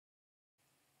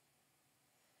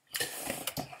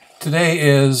Today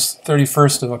is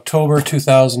 31st of October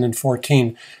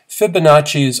 2014.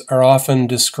 Fibonacci's are often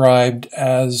described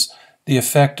as the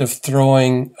effect of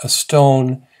throwing a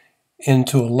stone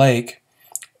into a lake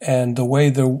and the way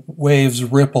the waves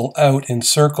ripple out in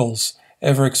circles,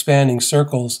 ever-expanding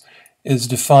circles, is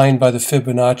defined by the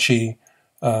Fibonacci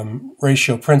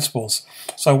ratio principles.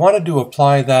 So I wanted to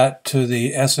apply that to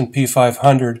the S&P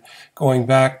 500 going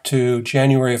back to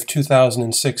January of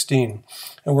 2016.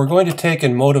 And we're going to take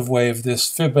in motive wave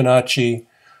this Fibonacci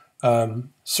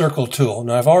circle tool.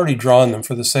 Now I've already drawn them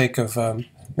for the sake of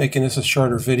making this a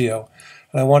shorter video.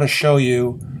 And I want to show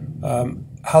you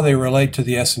how they relate to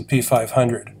the S&P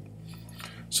 500.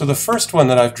 So the first one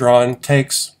that I've drawn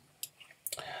takes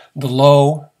the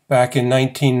low back in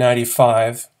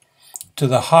 1995 to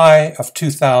the high of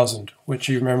 2000, which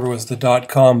you remember was the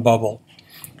dot-com bubble.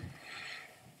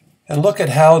 And look at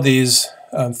how these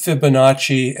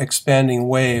Fibonacci expanding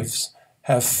waves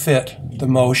have fit the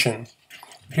motion.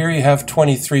 Here you have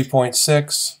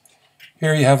 23.6,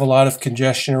 here you have a lot of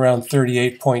congestion around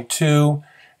 38.2,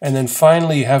 and then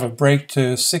finally you have a break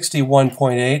to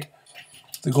 61.8,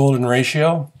 the golden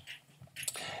ratio.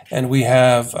 And we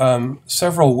have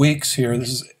several weeks here. This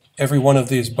is every one of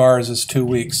these bars is 2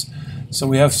 weeks. So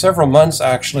we have several months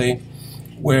actually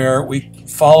where we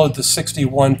followed the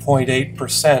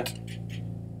 61.8%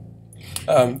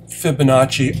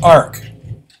 Fibonacci arc.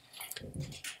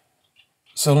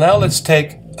 So now let's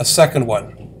take a second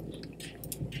one.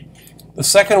 The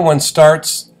second one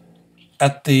starts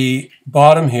at the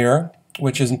bottom here,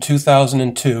 which is in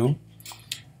 2002,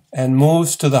 and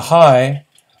moves to the high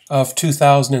of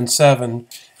 2007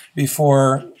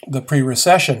 before the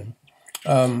pre-recession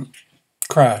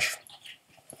crash.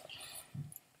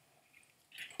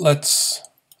 Let's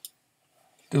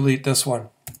delete this one.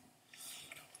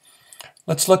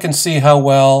 Let's look and see how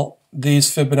well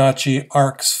these Fibonacci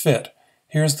arcs fit.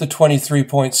 Here's the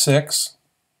 23.6.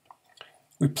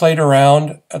 We played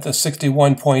around at the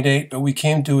 61.8, but we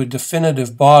came to a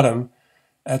definitive bottom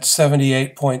at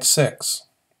 78.6.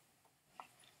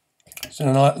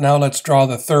 So now let's draw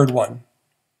the third one.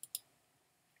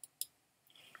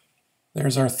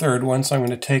 There's our third one, so I'm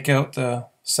going to take out the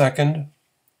second,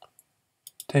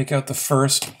 take out the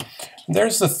first. And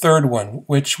there's the third one,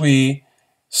 which we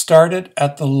started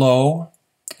at the low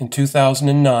in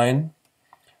 2009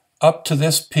 up to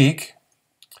this peak,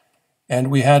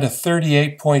 and we had a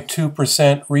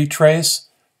 38.2% retrace,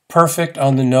 perfect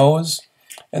on the nose,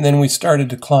 and then we started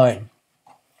to climb.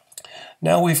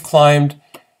 Now we've climbed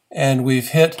and we've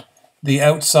hit the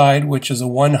outside, which is a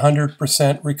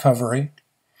 100% recovery,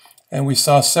 and we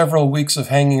saw several weeks of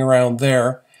hanging around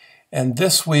there, and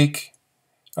this week,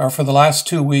 or for the last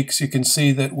 2 weeks, you can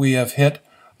see that we have hit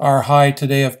our high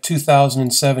today of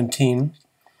 2017,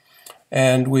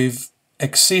 and we've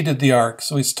exceeded the arc,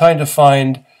 so it's time to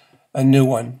find a new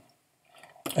one.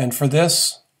 And for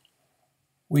this,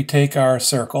 we take our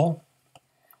circle,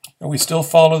 and we still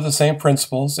follow the same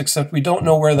principles, except we don't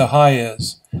know where the high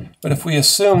is. But if we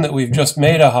assume that we've just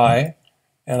made a high,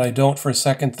 and I don't for a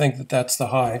second think that that's the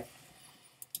high,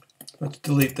 let's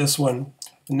delete this one.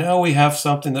 And now we have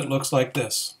something that looks like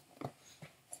this.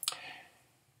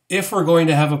 If we're going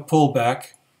to have a pullback,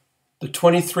 the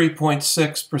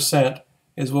 23.6%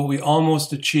 is what we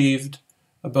almost achieved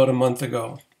about a month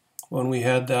ago when we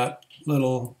had that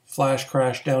little flash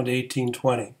crash down to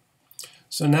 1820.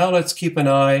 So now let's keep an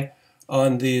eye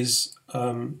on these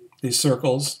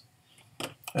circles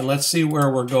and let's see where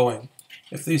we're going.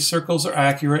 If these circles are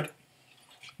accurate,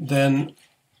 then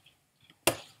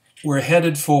we're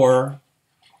headed for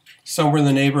somewhere in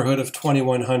the neighborhood of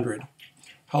 2100.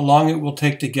 How long it will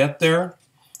take to get there,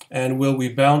 and will we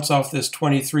bounce off this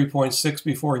 23.6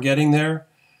 before getting there,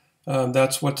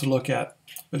 that's what to look at.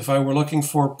 But if I were looking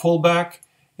for a pullback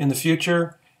in the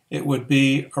future, it would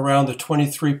be around the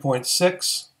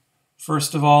 23.6,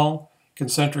 first of all,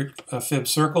 concentric fib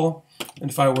circle. And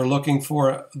if I were looking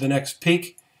for the next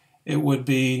peak, it would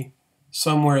be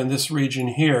somewhere in this region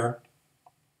here,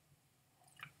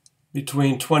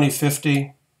 between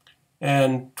 2050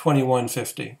 and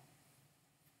 2150.